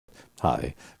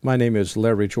Hi, my name is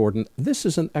Larry Jordan. This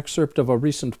is an excerpt of a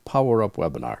recent Power Up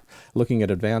webinar looking at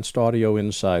advanced audio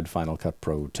inside Final Cut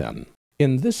Pro 10.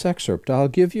 In this excerpt, I'll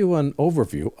give you an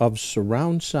overview of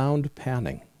surround sound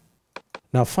panning.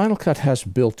 Now, Final Cut has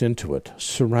built into it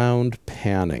surround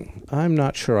panning. I'm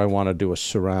not sure I want to do a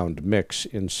surround mix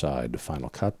inside Final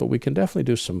Cut, but we can definitely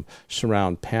do some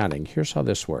surround panning. Here's how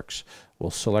this works.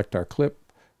 We'll select our clip,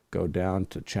 go down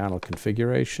to Channel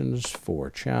Configurations,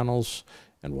 4 channels,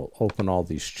 and we'll open all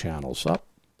these channels up,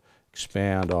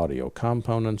 expand audio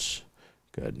components.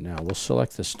 Good. Now we'll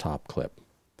select this top clip.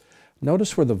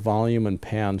 Notice where the volume and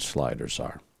pan sliders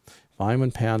are. Volume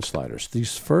and pan sliders.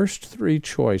 These first 3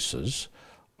 choices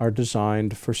are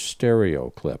designed for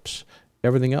stereo clips.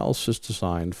 Everything else is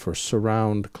designed for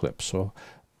surround clips. So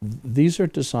these are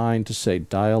designed to say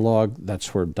dialogue.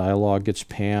 That's where dialogue gets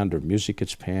panned, or music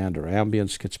gets panned, or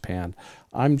ambience gets panned.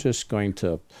 I'm just going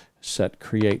to set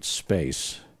create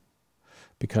space,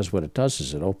 because what it does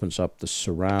is it opens up the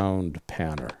surround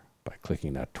panner by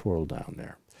clicking that twirl down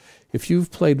there. If you've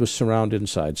played with surround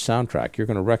inside Soundtrack, you're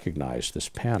going to recognize this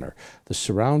panner. The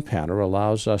surround panner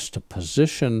allows us to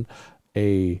position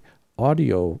a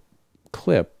audio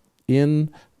clip in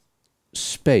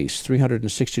space,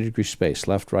 360-degree space,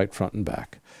 left, right, front, and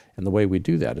back. And the way we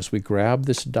do that is we grab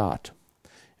this dot.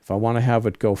 If I want to have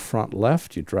it go front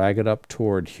left, you drag it up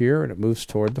toward here, and it moves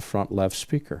toward the front left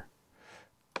speaker.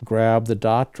 Grab the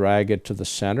dot, drag it to the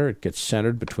center. It gets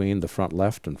centered between the front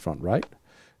left and front right.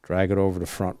 Drag it over to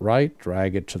front right,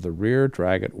 drag it to the rear,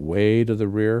 drag it way to the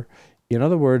rear. In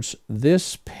other words,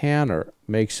 this panner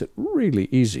makes it really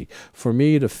easy for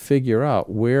me to figure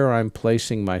out where I'm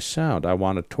placing my sound. I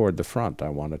want it toward the front. I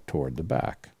want it toward the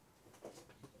back.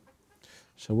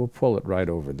 So we'll pull it right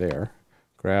over there.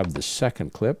 Grab the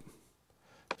second clip,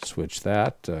 switch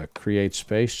that, create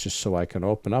space just so I can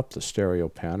open up the stereo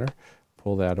panner,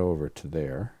 pull that over to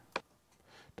there.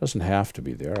 Doesn't have to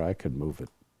be there. I could move it.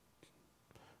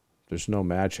 There's no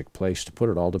magic place to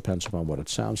put it. All depends upon what it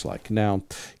sounds like. Now,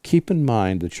 keep in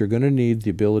mind that you're going to need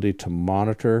the ability to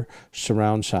monitor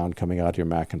surround sound coming out of your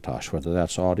Macintosh, whether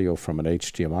that's audio from an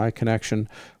HDMI connection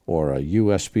or a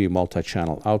USB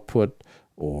multi-channel output,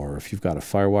 or if you've got a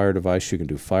FireWire device, you can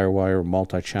do FireWire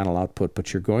multi-channel output,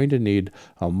 but you're going to need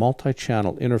a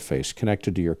multi-channel interface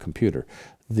connected to your computer.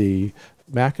 The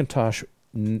Macintosh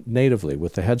natively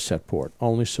with the headset port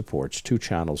only supports 2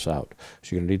 channels out,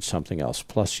 so you're going to need something else.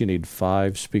 Plus you need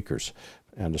 5 speakers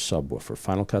and a subwoofer.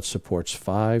 Final Cut supports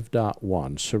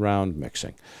 5.1 surround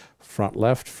mixing. Front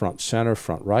left, front center,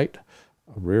 front right,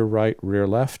 rear right, rear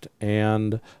left,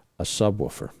 and a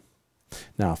subwoofer.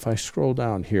 Now if I scroll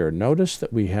down here, notice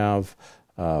that we have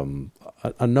a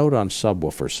note on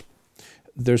subwoofers.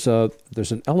 There's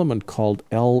an element called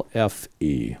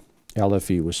LFE.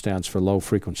 LFE, which stands for low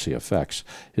frequency effects,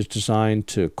 is designed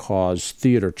to cause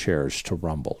theater chairs to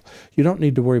rumble. You don't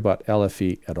need to worry about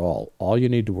LFE at all. All you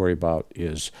need to worry about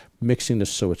is mixing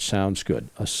this so it sounds good.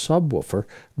 A subwoofer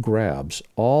grabs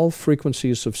all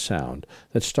frequencies of sound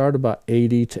that start about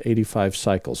 80 to 85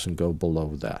 cycles and go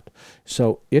below that.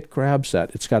 So it grabs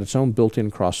that. It's got its own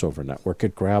built-in crossover network.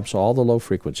 It grabs all the low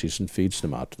frequencies and feeds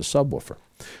them out to the subwoofer.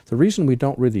 The reason we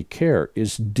don't really care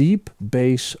is deep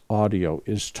bass audio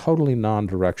is totally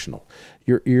non-directional.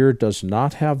 Your ear does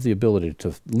not have the ability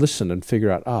to listen and figure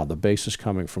out, the bass is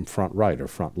coming from front right or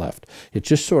front left. It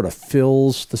just sort of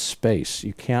fills the space.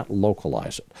 You can't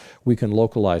localize it. We can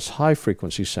localize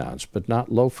high-frequency sounds, but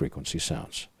not low-frequency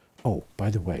sounds. Oh,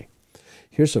 by the way,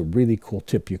 here's a really cool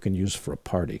tip you can use for a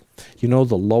party. You know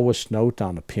the lowest note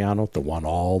on a piano, the one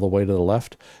all the way to the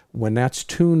left? When that's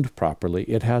tuned properly,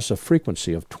 it has a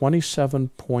frequency of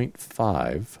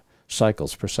 27.5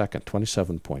 cycles per second,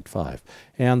 27.5.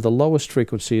 And the lowest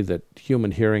frequency that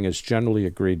human hearing is generally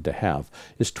agreed to have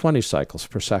is 20 cycles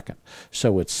per second.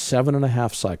 So it's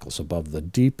 7.5 cycles above the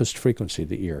deepest frequency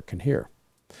the ear can hear.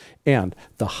 And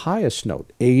the highest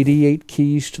note, 88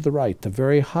 keys to the right, the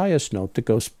very highest note that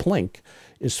goes plink,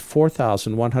 is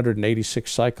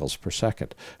 4,186 cycles per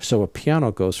second. So a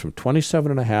piano goes from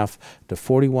 27.5 to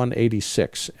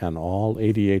 4186, and all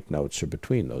 88 notes are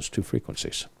between those 2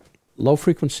 frequencies. Low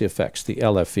frequency effects, the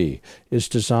LFE, is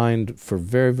designed for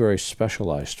very, very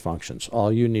specialized functions.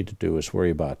 All you need to do is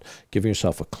worry about giving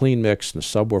yourself a clean mix, and the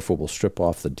subwoofer will strip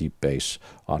off the deep bass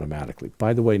automatically.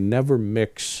 By the way, never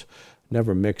mix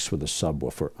with a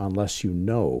subwoofer unless you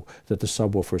know that the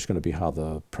subwoofer is going to be how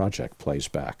the project plays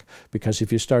back. Because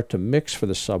if you start to mix for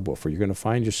the subwoofer, you're going to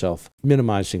find yourself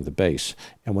minimizing the bass.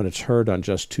 And when it's heard on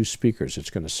just 2 speakers, it's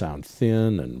going to sound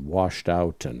thin and washed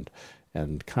out and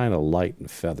kind of light and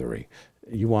feathery.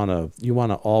 You want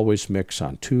to always mix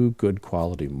on 2 good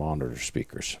quality monitor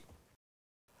speakers.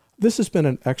 This has been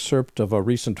an excerpt of a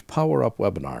recent Power Up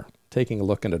webinar, taking a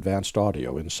look at advanced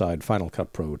audio inside Final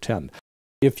Cut Pro 10.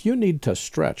 If you need to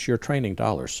stretch your training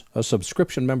dollars, a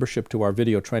subscription membership to our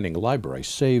video training library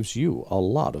saves you a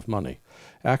lot of money.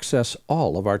 Access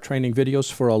all of our training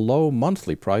videos for a low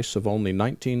monthly price of only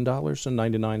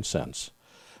 $19.99.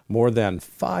 More than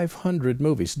 500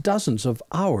 movies, dozens of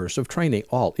hours of training,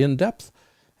 all in-depth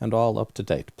and all up to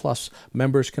date. Plus,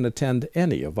 members can attend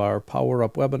any of our Power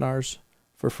Up webinars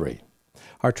for free.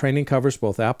 Our training covers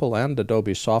both Apple and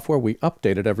Adobe software. We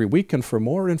update it every week, and for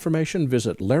more information,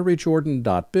 visit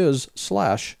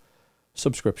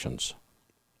larryjordan.biz/subscriptions.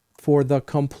 For the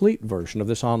complete version of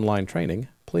this online training,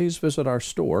 please visit our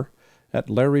store at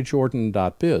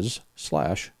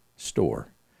larryjordan.biz/store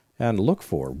and look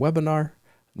for webinar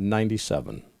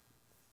 97.